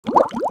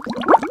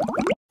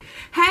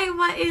Hey,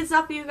 what is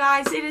up, you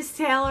guys? It is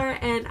Taylor,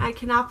 and I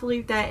cannot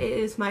believe that it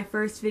is my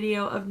first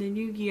video of the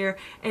new year,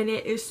 and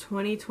it is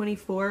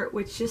 2024,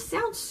 which just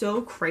sounds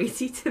so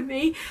crazy to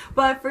me.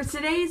 But for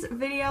today's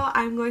video,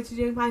 I'm going to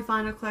do my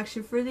vinyl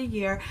collection for the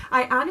year.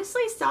 I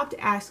honestly stopped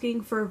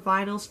asking for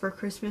vinyls for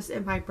Christmas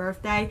and my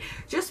birthday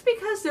just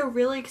because they're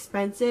really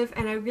expensive,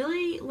 and I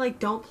really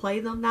don't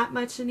play them that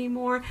much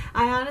anymore.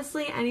 I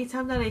honestly,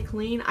 anytime that I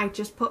clean, I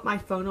just put my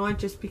phone on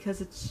just because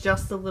it's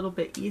just a little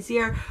bit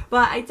easier.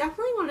 But I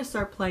definitely want to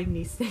start playing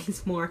these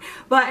things more.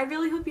 But I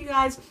really hope you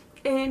guys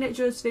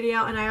enjoyed this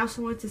video, and I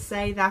also want to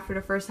say that for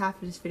the first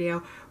half of this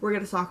video we're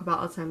going to talk about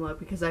All Time Low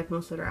because I have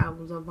most of their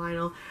albums on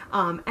vinyl.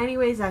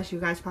 Anyways, as you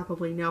guys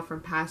probably know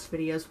from past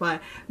videos, but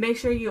make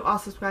sure you all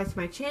subscribe to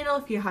my channel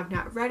if you have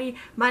not already.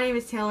 My name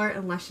is Taylor,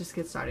 and let's just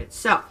get started.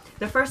 So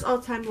the first All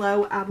Time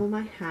Low album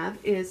I have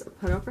is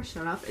Put Up or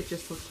Shut Up. It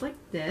just looks like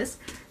this,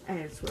 and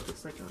it's what it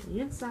looks like on the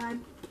inside.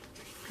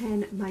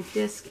 And my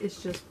disc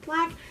is just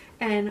black,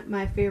 and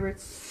my favorite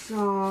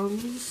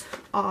songs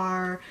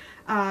are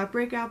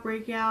Breakout,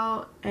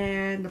 Breakout,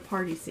 and The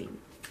Party Scene.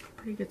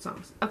 Pretty good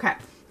songs. Okay,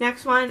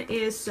 next one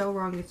is So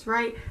Wrong It's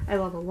Right. I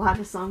love a lot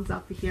of songs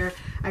off of here.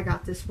 I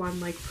got this one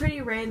pretty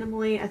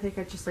randomly. I think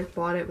I just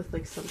bought it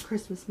with some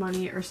Christmas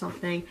money or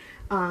something.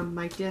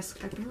 My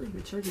disc, I barely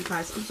even showed you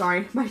guys. I'm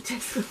sorry, my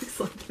disc looks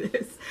like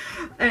this.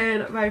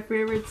 And my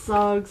favorite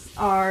songs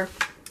are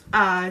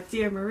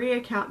Dear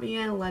Maria, Count Me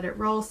In, Let It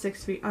Roll,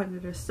 6 Feet Under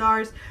the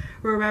Stars,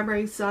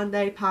 Remembering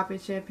Sunday, Poppin'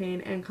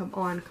 Champagne, and Come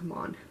On, Come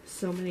On.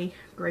 So many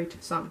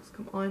great songs.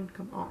 Come on,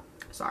 come on.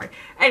 Sorry.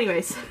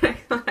 Anyways,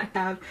 next one I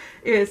have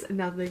is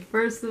Nothing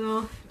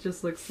Personal. It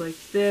just looks like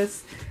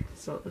this.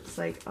 So it looks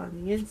like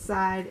on the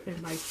inside,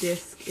 and my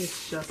disc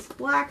is just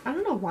black. I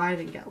don't know why I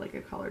didn't get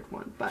a colored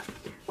one, but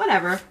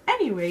whatever.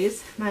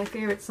 Anyways, my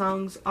favorite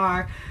songs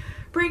are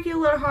Break Your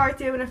Little Heart,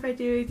 Damn It If I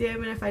Do,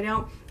 Damn It If I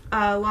Don't,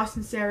 Lost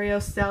in Stereo,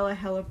 Stella,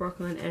 Hello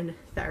Brooklyn, and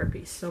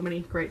Therapy. So many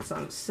great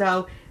songs.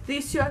 So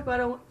these two I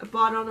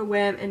bought on a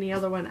whim, and the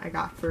other one I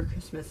got for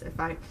Christmas, if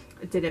I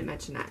didn't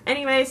mention that.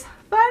 Anyways,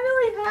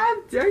 finally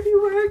have Dirty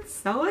Work.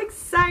 So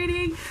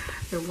exciting.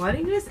 Been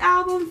wanting this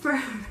album for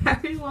a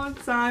very long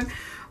time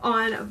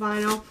on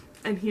vinyl,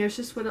 and here's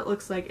just what it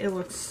looks like. It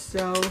looks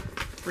so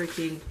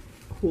freaking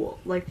cool.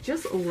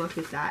 Just look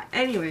at that.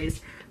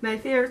 Anyways, my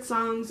favorite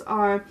songs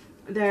are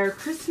their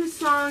Christmas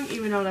song,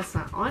 even though that's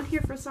not on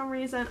here for some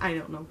reason. I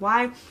don't know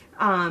why.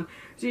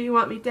 Do You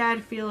Want Me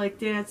Dead, Feel Like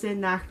Dancing,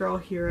 That Girl,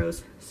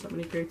 Heroes. So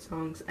many great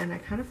songs, and I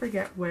kind of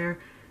forget where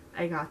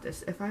I got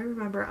this. If I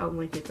remember, I'll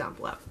link it down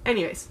below.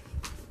 Anyways,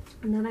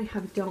 and then I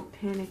have Don't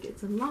Panic,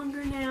 It's a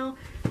Longer Now.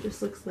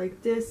 Just looks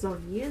like this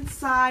on the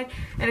inside,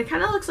 and it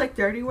kind of looks like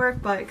Dirty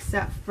Work, but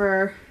except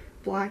for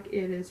black,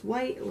 it is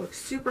white. It looks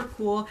super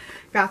cool.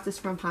 Got this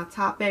from Hot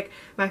Topic.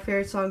 My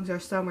favorite songs are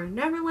Somewhere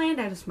Neverland.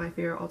 That is my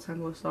favorite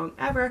all-time low song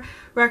ever.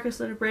 Reckless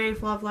and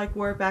Brave, Love Like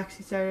War,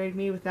 Backseat Saturday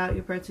Me, Without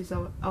You, Parentheses,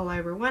 All I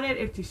Ever Wanted,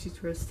 If You Shoot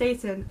for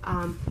States, and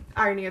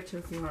Irony of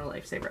Truth, You Want a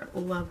Lifesaver.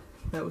 Love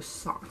those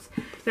songs.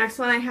 Next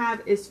one I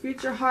have is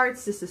Future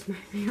Hearts. This is my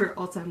favorite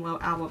all-time low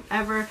album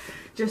ever.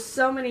 Just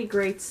so many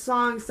great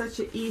songs, such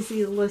an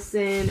easy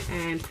listen,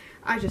 and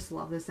I just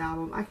love this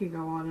album. I can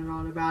go on and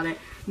on about it.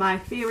 My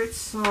favorite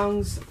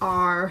songs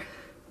are,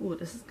 ooh,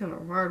 this is kind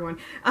of a hard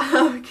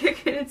one.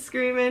 Kicking and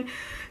Screaming,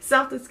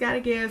 Something's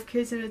Gotta Give,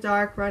 Kids in the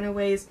Dark,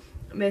 Runaways,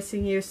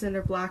 Missing You,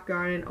 Cinder Block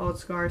Garden, Old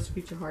Scars,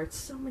 Future Hearts.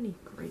 So many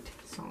great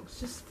songs.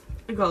 Just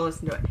go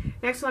listen to it.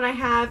 Next one I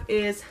have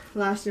is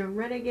Last Young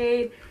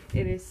Renegade.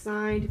 It is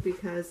signed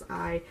because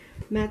I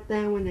met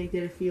them when they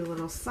did a few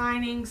little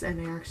signings, and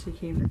they actually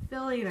came to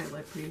Philly, and I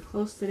live pretty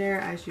close to there,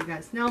 as you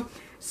guys know.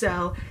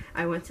 So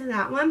I went to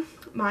that one.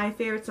 My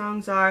favorite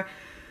songs are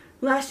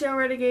Last Young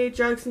Renegade,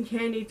 Drugs and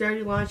Candy,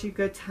 Dirty Laundry,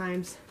 Good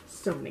Times.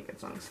 So many good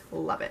songs.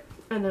 Love it.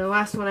 And then the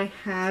last one I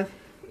have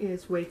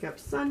is Wake Up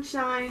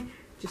Sunshine.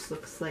 Just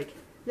looks like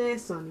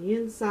this on the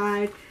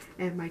inside,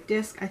 and my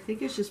disc, I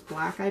think it's just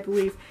black, I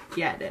believe.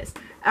 Yeah, it is.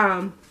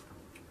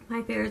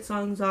 My favorite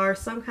songs are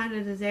Some Kind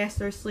of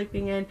Disaster,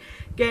 Sleeping In,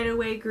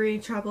 Getaway,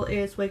 Green, Trouble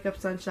Is, Wake Up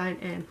Sunshine,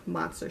 and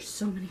Monsters.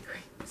 So many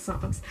great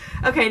songs.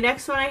 Okay,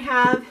 next one I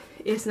have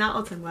is not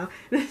All Time Low.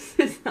 This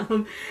is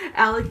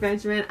Alec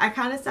Benjamin. I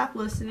kind of stopped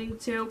listening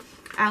to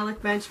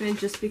Alec Benjamin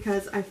just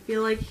because I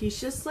feel like he's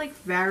just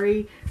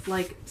very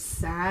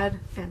sad,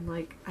 and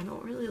I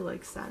don't really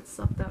like sad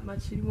stuff that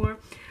much anymore.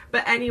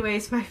 But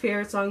anyways, my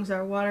favorite songs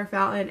are Water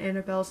Fountain,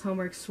 Annabelle's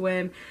Homework,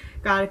 Swim,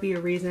 Gotta Be a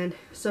Reason.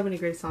 So many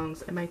great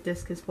songs, and my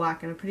disc is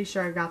black, and I'm pretty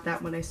sure I got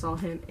that when I saw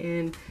him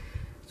in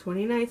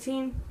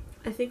 2019.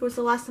 I think it was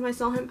the last time I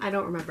saw him. I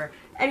don't remember.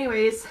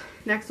 Anyways,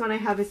 next one I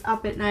have is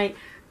Up at Night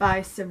by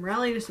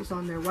Cimrelli. This was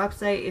on their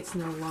website. It's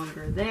no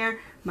longer there.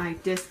 My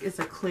disc is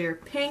a clear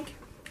pink,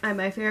 and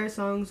my favorite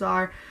songs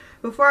are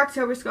Before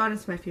October's Gone.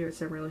 It's my favorite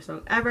Cimrelli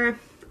song ever.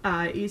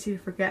 Easy to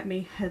Forget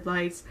Me,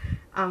 Headlights,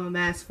 I'm a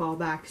Mess, Fall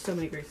Back. So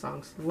many great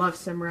songs. Love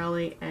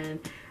Cimrelli, and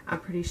I'm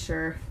pretty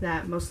sure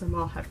that most of them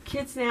all have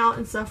kids now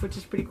and stuff, which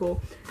is pretty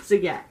cool. So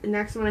yeah, the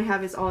next one I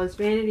have is All Is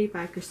Vanity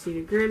by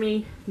Christina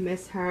Grimmie.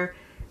 Miss her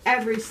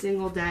every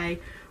single day.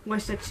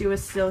 Wish That She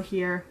Was Still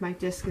Here. My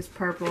disc is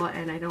purple,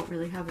 and I don't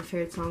really have a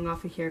favorite song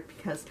off of here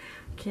because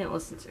I can't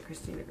listen to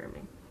Christina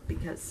Grimmie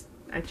because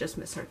I just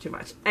miss her too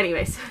much.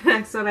 Anyways,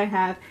 next one I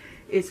have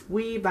is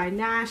We by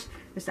Nash.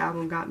 This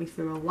album got me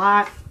through a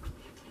lot.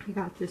 I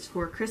got this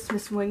for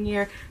Christmas one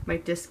year. My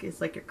disc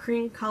is like a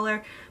cream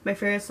color. My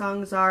favorite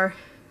songs are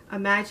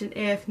Imagine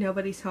If,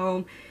 Nobody's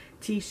Home,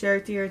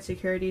 T-shirt, Dear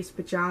Insecurities,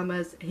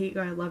 Pajamas, Hate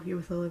You, I Love You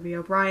with Olivia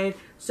O'Brien.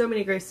 So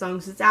many great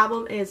songs. This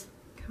album is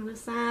kind of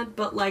sad,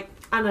 but like,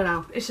 I don't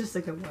know, it's just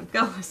a good one.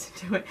 Go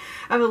listen to it.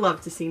 I would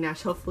love to see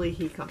Nash. Hopefully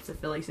he comes to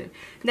Philly soon.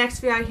 Next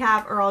few I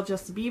have are all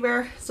Justin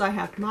Bieber. So I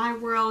have My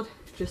World,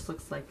 just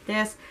looks like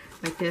this.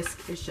 My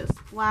disc is just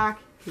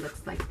black, it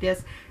looks like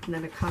this, and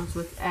then it comes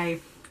with a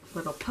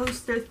little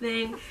poster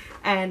thing.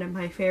 And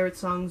my favorite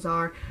songs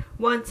are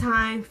One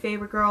Time,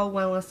 Favorite Girl,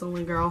 One Less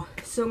Lonely Girl.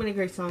 So many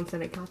great songs,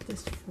 and I got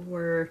this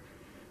for,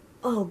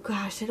 oh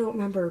gosh, I don't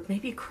remember,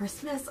 maybe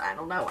Christmas? I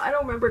don't know. I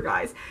don't remember,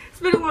 guys.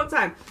 It's been a long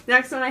time.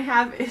 Next one I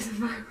have is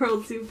My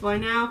World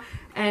 2.0,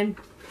 and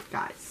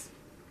guys,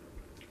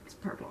 it's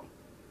purple.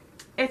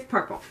 It's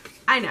purple.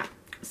 I know.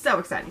 So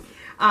exciting.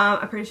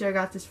 I'm pretty sure I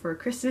got this for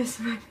Christmas.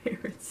 My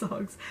favorite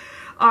songs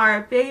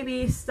are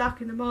Baby,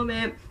 Stuck in the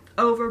Moment,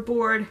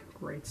 Overboard,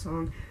 great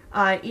song,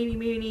 Eeny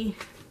Meeny,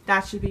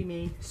 That Should Be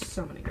Me.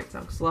 So many great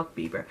songs. Love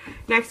Bieber.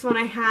 Next one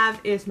I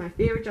have is my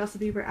favorite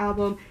Justin Bieber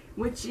album,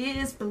 which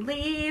is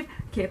Believe.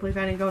 Can't believe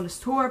I didn't go on this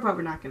tour, but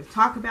we're not going to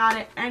talk about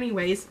it.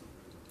 Anyways,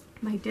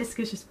 my disc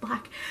is just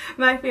black.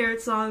 My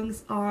favorite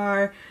songs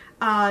are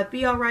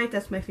Be Alright,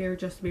 that's my favorite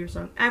Justin Bieber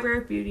song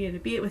ever. Beauty and the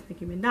Beat with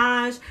Nicki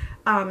Minaj.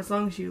 As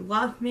Long As You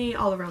Love Me,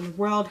 All Around the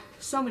World.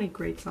 So many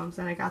great songs,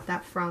 and I got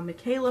that from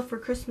Michaela for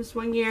Christmas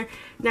one year.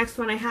 Next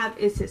one I have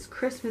is his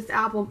Christmas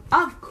album,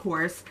 of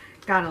course.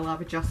 Gotta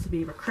love a Justin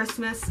Bieber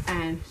Christmas,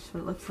 and that's what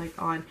it looks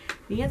like on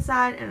the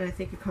inside, and I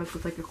think it comes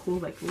with like a cool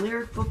like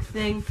lyric book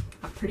thing.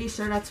 I'm pretty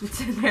sure that's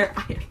what's in there.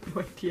 I have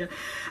no idea.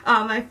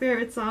 My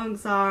favorite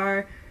songs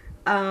are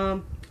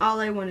All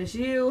I Want Is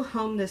You,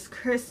 Home This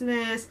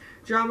Christmas,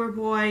 Drummer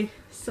Boy.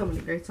 So many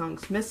great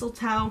songs.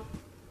 Mistletoe.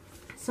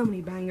 So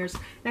many bangers.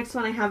 Next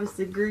one I have is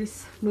the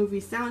Grease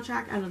movie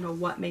soundtrack. I don't know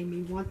what made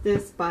me want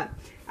this, but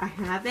I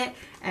have it,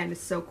 and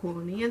it's so cool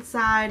on the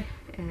inside.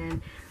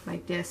 And my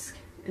disc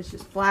is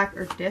just black,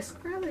 or disc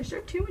rather. Is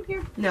there two in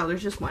here? No,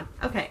 there's just one.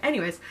 Okay,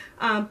 anyways,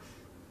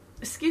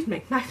 excuse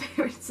me. My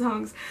favorite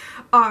songs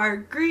are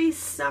Grease,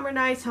 Summer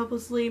Nights,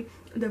 Hopelessly,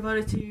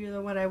 Devoted to You,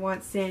 The One I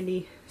Want,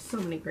 Sandy. So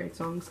many great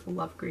songs.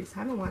 Love Grease.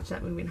 I haven't watched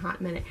that movie in a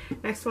hot minute.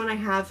 Next one I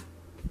have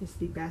is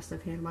the best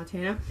of Hannah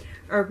Montana.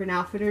 Urban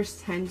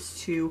Outfitters tends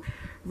to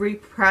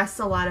repress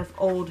a lot of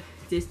old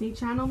Disney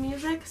Channel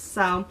music,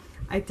 so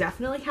I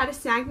definitely had to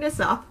snag this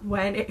up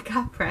when it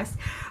got pressed.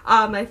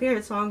 My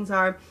favorite songs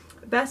are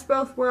Best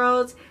Both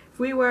Worlds, If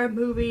We Were a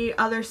Movie,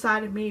 Other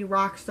Side of Me,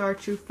 Rockstar,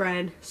 True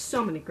Friend.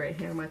 So many great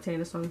Hannah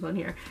Montana songs on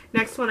here.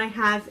 Next one I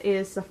have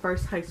is the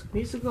first High School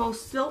Musical.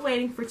 Still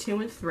waiting for 2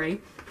 and 3.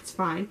 It's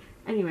fine.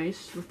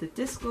 Anyways, what the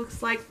disc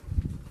looks like.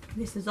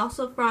 This is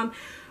also from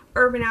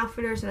Urban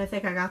Outfitters, and I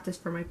think I got this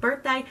for my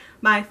birthday.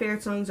 My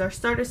favorite songs are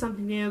Started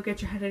Something New, Get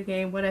Your Head in the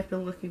Game, What I've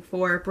Been Looking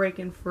For,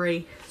 Breaking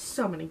Free.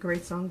 So many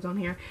great songs on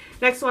here.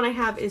 Next one I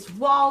have is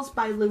Walls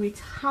by Louis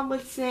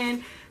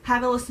Tomlinson.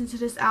 Haven't listened to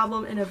this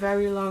album in a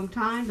very long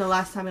time. The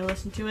last time I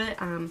listened to it,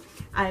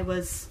 I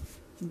was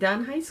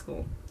done high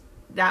school.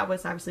 That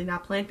was obviously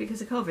not planned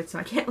because of COVID, so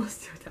I can't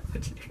listen to it that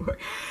much anymore.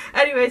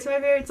 Anyways, my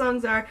favorite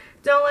songs are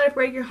Don't Let It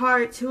Break Your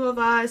Heart, Two of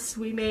Us,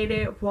 We Made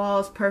It,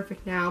 Walls,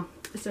 Perfect Now.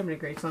 So many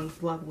great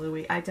songs. Love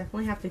Louis. I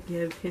definitely have to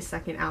give his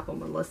second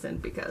album a listen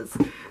because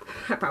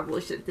I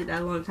probably should have did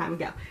that a long time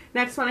ago.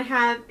 Next one I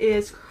have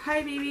is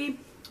Cry Baby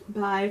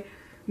by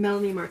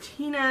Melanie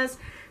Martinez.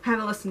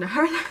 Haven't listened to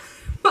her that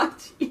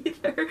much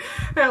either.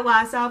 Her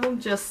last album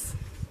just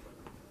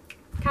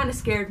kind of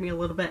scared me a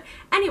little bit.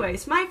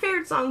 Anyways, my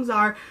favorite songs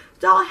are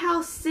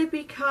Dollhouse,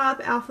 Sippy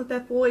Cup,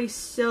 Alphabet Boy,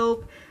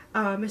 Soap,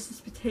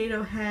 Mrs.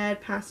 Potato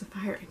Head,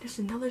 Pacifier, and there's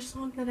another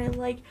song that I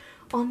like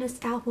on this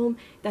album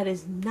that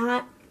is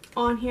not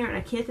on here, and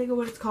I can't think of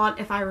what it's called.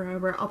 If I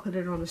remember, I'll put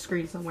it on the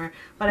screen somewhere.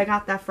 But I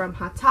got that from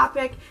Hot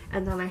Topic,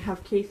 and then I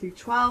have K through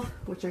 12,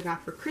 which I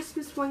got for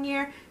Christmas one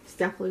year. It's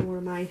definitely one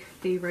of my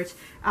favorite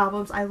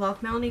albums. I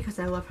love Melanie because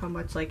I love how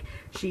much like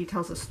she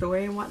tells a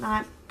story and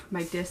whatnot.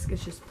 My disc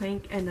is just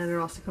pink, and then it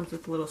also comes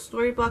with a little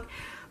storybook.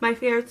 My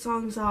favorite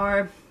songs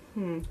are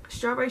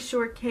Strawberry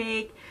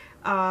Shortcake,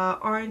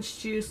 Orange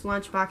Juice,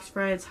 Lunchbox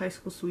Friends, High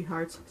School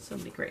Sweethearts. So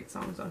many great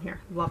songs on here.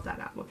 Love that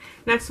album.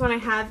 Next one I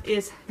have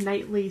is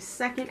Knightley's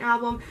second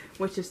album,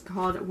 which is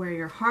called Wear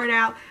Your Heart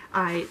Out.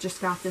 I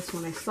just got this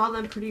when I saw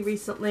them pretty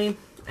recently,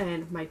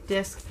 and my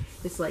disc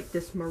is like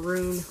this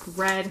maroon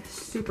red.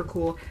 Super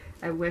cool.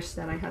 I wish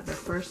that I had their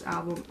first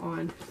album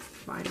on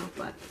vinyl,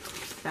 but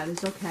that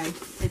is okay.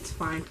 It's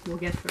fine. We'll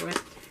get through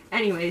it.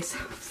 Anyways,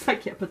 I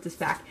can't put this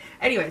back.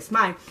 Anyways,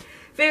 my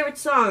favorite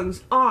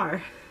songs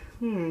are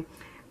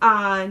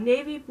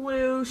Navy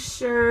Blue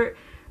Shirt,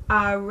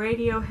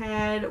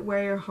 Radiohead,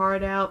 Wear Your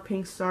Heart Out,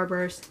 Pink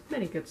Starburst.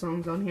 Many good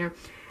songs on here.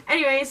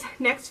 Anyways,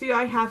 next few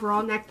I have are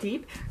all neck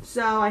deep.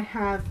 So I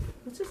have,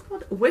 what's this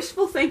called?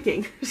 Wishful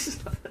Thinking. This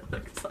is what it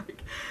looks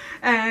like.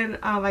 And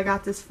I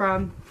got this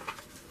from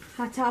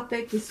Hot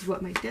Topic. This is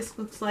what my disc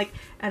looks like.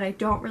 And I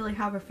don't really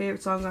have a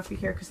favorite song off of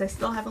here because I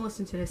still haven't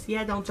listened to this.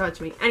 Yeah, don't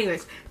judge me.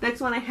 Anyways,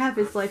 next one I have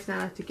is Life's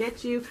Not Out to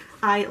Get You.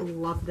 I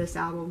love this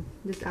album.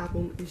 This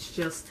album is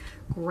just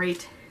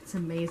great. It's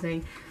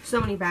amazing.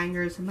 So many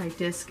bangers. My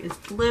disc is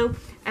blue,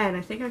 and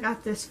I think I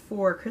got this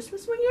for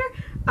Christmas one year.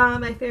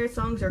 My favorite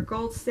songs are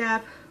Gold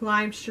Step,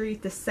 Lime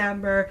Street,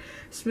 December,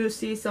 Smooth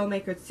Sea,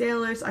 Soulmaker,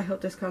 Sailors, I Hope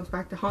This Comes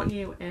Back to Haunt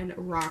You, and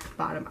Rock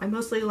Bottom. I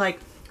mostly like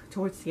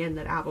towards the end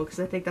of that album because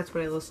I think that's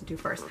what I listened to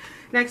first.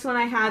 Next one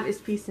I have is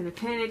Peace in a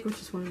Panic, which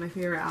is one of my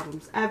favorite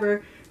albums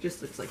ever.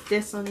 Just looks like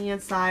this on the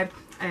inside,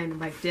 and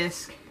my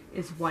disc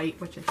is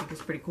white, which I think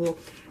is pretty cool.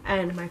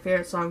 And my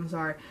favorite songs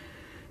are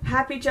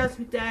Happy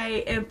Judgment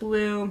Day, In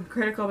Bloom,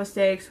 Critical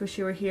Mistakes, Wish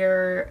You Were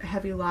Here,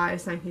 Heavy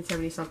Lies,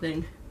 1970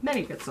 something.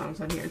 Many good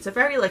songs on here. It's a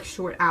very like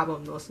short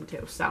album to listen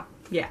to, so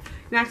yeah.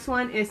 Next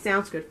one is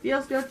Sounds Good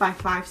Feels Good by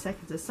 5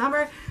 Seconds of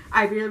Summer.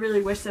 I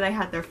really wish that I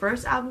had their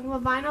first album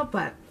of vinyl,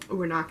 but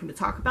we're not going to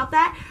talk about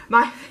that.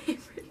 My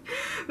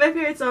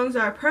favorite songs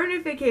are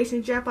Permanent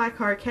Vacation, Jet Black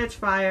Heart, Catch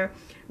Fire,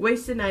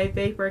 Wasted Night,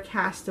 Vapor,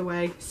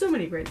 Castaway. So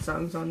many great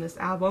songs on this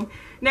album.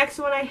 Next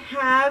one I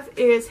have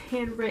is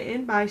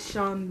Handwritten by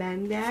Shawn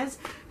Mendes.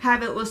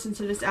 Haven't listened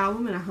to this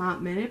album in a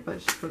hot minute, but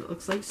it's just what it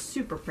looks like.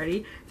 Super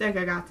pretty. I think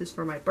I got this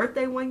for my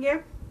birthday one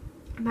year.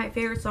 My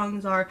favorite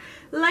songs are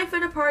Life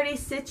at a Party,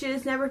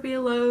 Stitches, Never Be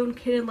Alone,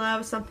 Kid in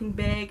Love, Something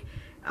Big,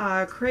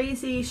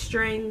 Crazy,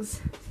 Strings.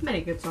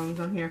 Many good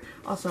songs on here.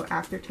 Also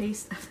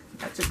Aftertaste.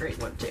 That's a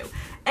great one too.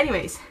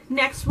 Anyways,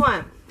 next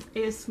one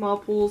is Small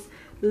Pools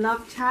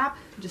Love Tap.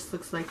 Just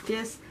looks like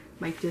this.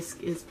 My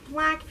disc is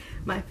black.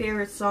 My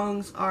favorite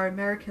songs are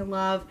American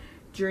Love,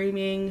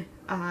 Dreaming,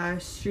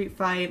 Street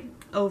Fight,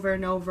 Over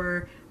and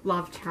Over,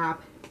 Love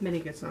Tap. Many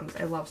good songs.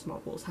 I love Small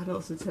Pools. Haven't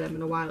listened to them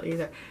in a while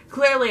either.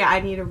 Clearly, I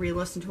need to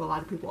re-listen to a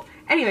lot of people.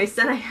 Anyways,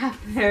 then I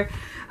have their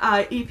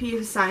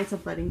EP, Science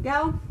of Letting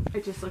Go.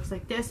 It just looks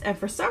like this. And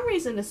for some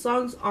reason, the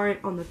songs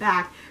aren't on the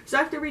back. So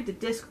I have to read the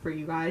disc for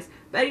you guys.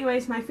 But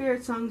anyways, my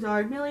favorite songs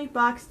are Millie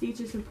Bucks,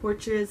 Beaches and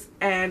Porches,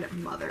 and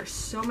Mother.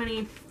 So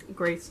many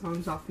great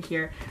songs off of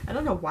here. I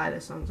don't know why the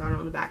songs aren't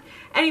on the back.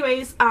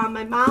 Anyways,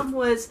 my mom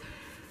was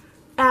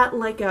at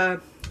like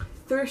a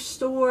thrift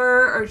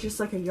store or just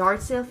like a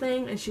yard sale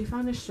thing, and she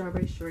found a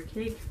Strawberry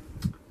Shortcake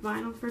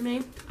vinyl for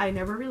me. I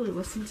never really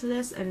listened to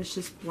this, and it's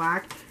just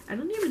black. I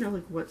don't even know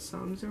like what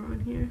songs are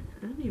on here.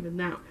 I don't even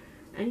know.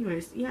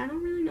 Anyways, yeah, I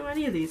don't really know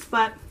any of these,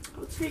 but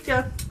I'll take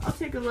a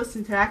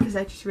listen to that because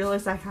I just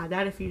realized I had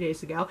that a few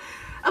days ago.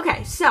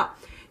 Okay, so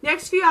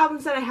next few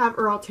albums that I have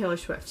are all Taylor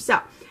Swift.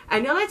 So I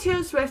know that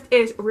Taylor Swift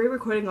is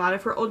re-recording a lot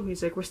of her old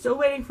music. We're still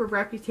waiting for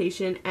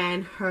Reputation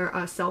and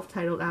her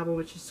self-titled album,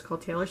 which is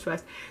called Taylor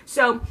Swift.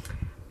 So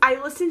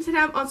I listen to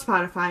them on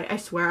Spotify. I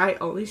swear I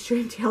only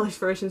stream Taylor's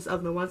versions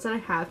of the ones that I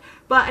have,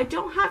 but I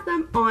don't have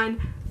them on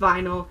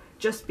vinyl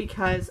just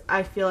because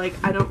I feel like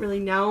I don't really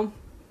know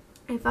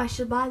if I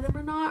should buy them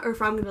or not, or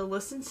if I'm going to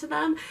listen to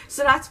them.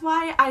 So that's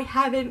why I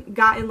haven't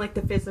gotten like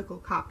the physical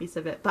copies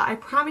of it. But I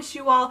promise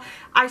you all,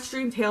 I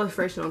stream Taylor's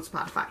version on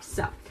Spotify.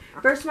 So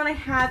first one I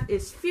have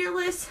is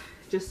Fearless.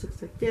 Just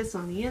looks like this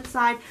on the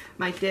inside.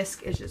 My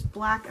disc is just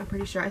black. I'm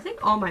pretty sure. I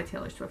think all my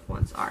Taylor Swift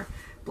ones are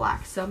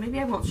black, so maybe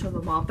I won't show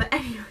them all. But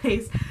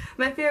anyways,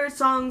 my favorite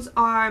songs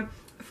are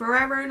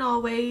Forever and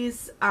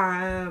Always,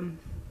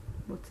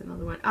 what's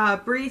another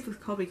one? Breathe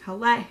with Colby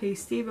Collette, Hey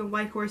Stephen,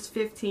 White Horse,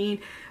 15,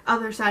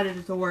 Other Side of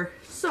the Door.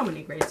 So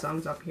many great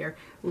songs up here.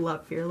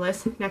 Love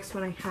Fearless. Next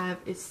one I have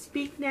is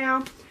Speak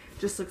Now.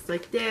 Just looks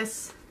like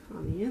this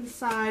on the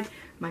inside.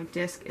 My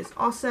disc is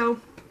also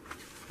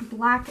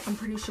black, I'm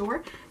pretty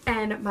sure.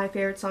 And my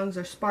favorite songs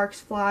are Sparks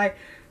Fly,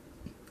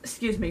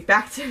 excuse me,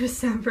 Back to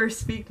December,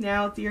 Speak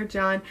Now, Dear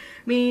John,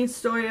 Me,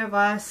 Story of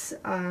Us,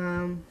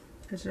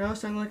 there's another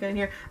song looking in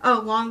here.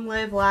 Oh, Long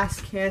Live,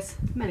 Last Kiss.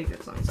 Many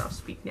good songs off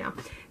Speak Now.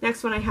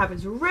 Next one I have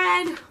is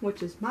Red,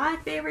 which is my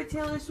favorite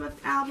Taylor Swift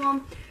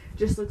album.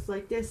 Just looks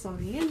like this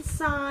on the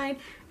inside.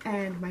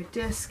 And my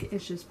disc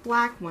is just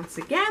black once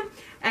again.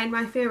 And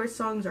my favorite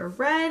songs are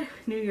Red,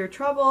 New Year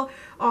Trouble,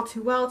 All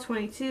Too Well,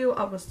 22,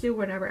 Almost Do,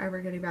 We're Never Ever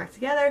Getting Back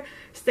Together,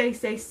 Stay,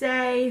 Stay,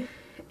 Stay.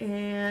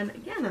 And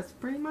again, that's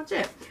pretty much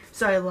it.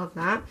 So I love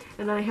that.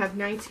 And then I have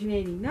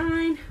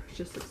 1989, which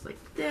just looks like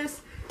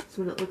this. That's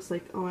what it looks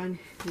like on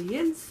the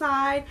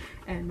inside.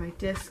 And my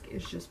disc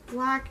is just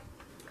black.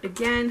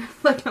 Again,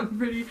 like I'm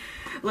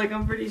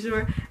pretty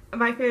sure.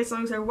 My favorite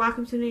songs are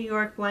Welcome to New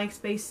York, Blank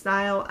Space,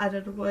 Style, Out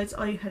of the Woods,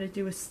 All You Had to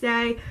Do Was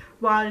Stay,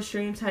 Wildest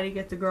Dreams, How to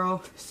Get the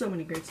Girl. So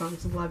many great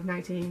songs of love,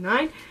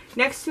 1989.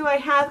 Next two I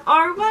have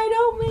are Why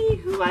Don't We,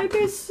 who I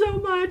miss so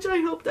much. I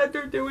hope that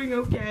they're doing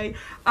okay.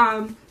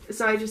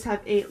 So I just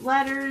have 8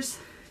 letters.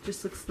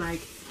 Just looks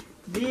like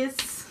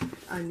this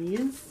on the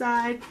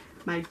inside.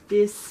 My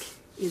disc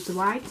is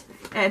white.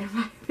 And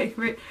my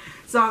favorite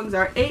songs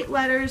are 8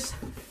 letters,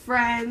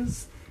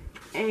 Friends,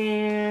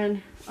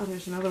 and oh,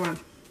 there's another one.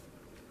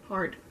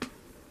 Hard.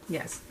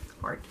 Yes.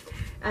 card.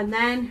 And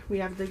then we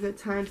have the good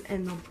times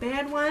and the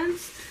bad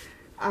ones.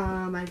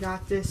 I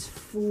got this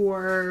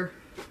for,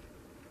 I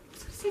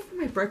was gonna say for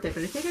my birthday,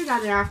 but I think I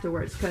got it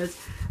afterwards because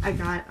I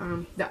got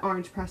the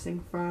orange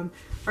pressing from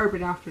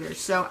Urban Outfitters.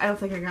 So I don't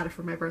think I got it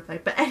for my birthday.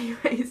 But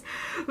anyways,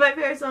 my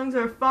favorite songs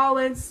are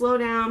Fallen, Slow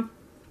Down,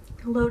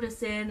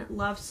 Lotus In,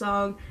 Love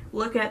Song,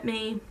 Look at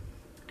Me,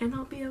 and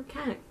I'll Be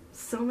Okay.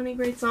 So many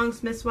great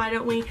songs, Miss Why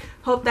Don't We?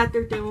 Hope that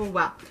they're doing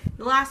well.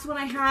 The last one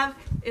I have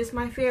is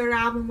my favorite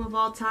album of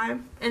all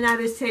time, and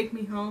that is Take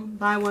Me Home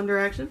by One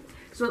Direction.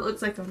 So it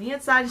looks like on the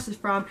inside. This is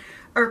from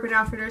Urban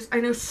Outfitters. I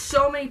know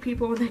so many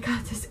people when they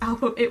got this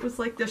album, it was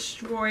like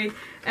destroyed,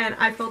 and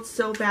I felt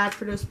so bad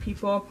for those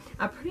people.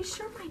 I'm pretty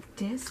sure my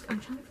disc, I'm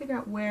trying to figure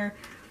out where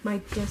my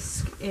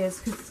disc is,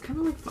 because it's kind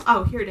of like,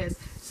 oh, here it is.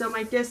 So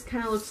my disc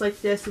kind of looks like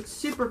this. It's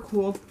super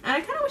cool, and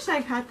I kind of wish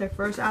I had their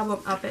first album,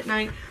 Up at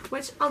Night,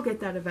 which I'll get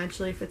that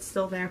eventually if it's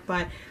still there,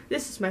 but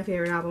this is my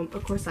favorite album.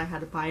 Of course I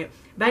had to buy it.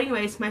 But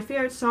anyways, my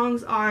favorite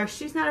songs are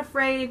She's Not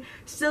Afraid,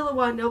 Still the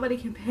One, Nobody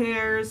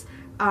Compares,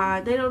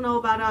 They Don't Know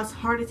About Us,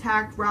 Heart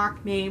Attack,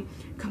 Rock Me,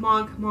 Come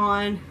On, Come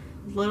On,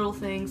 Little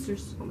Things.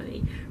 There's so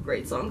many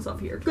great songs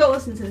up here. Go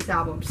listen to this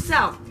album.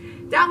 So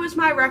that was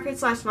my record /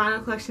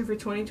 vinyl collection for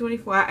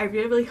 2024. I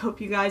really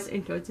hope you guys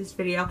enjoyed this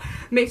video.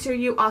 Make sure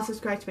you all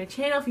subscribe to my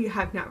channel if you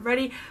have not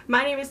already.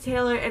 My name is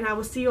Taylor, and I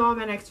will see you all in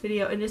my next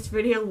video. And this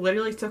video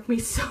literally took me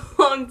so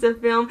long to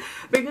film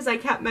because I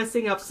kept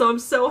messing up. So I'm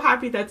so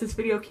happy that this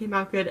video came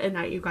out good and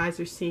that you guys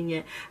are seeing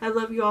it. I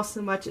love you all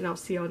so much, and I'll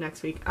see you all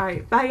next week.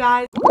 Alright, bye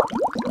guys.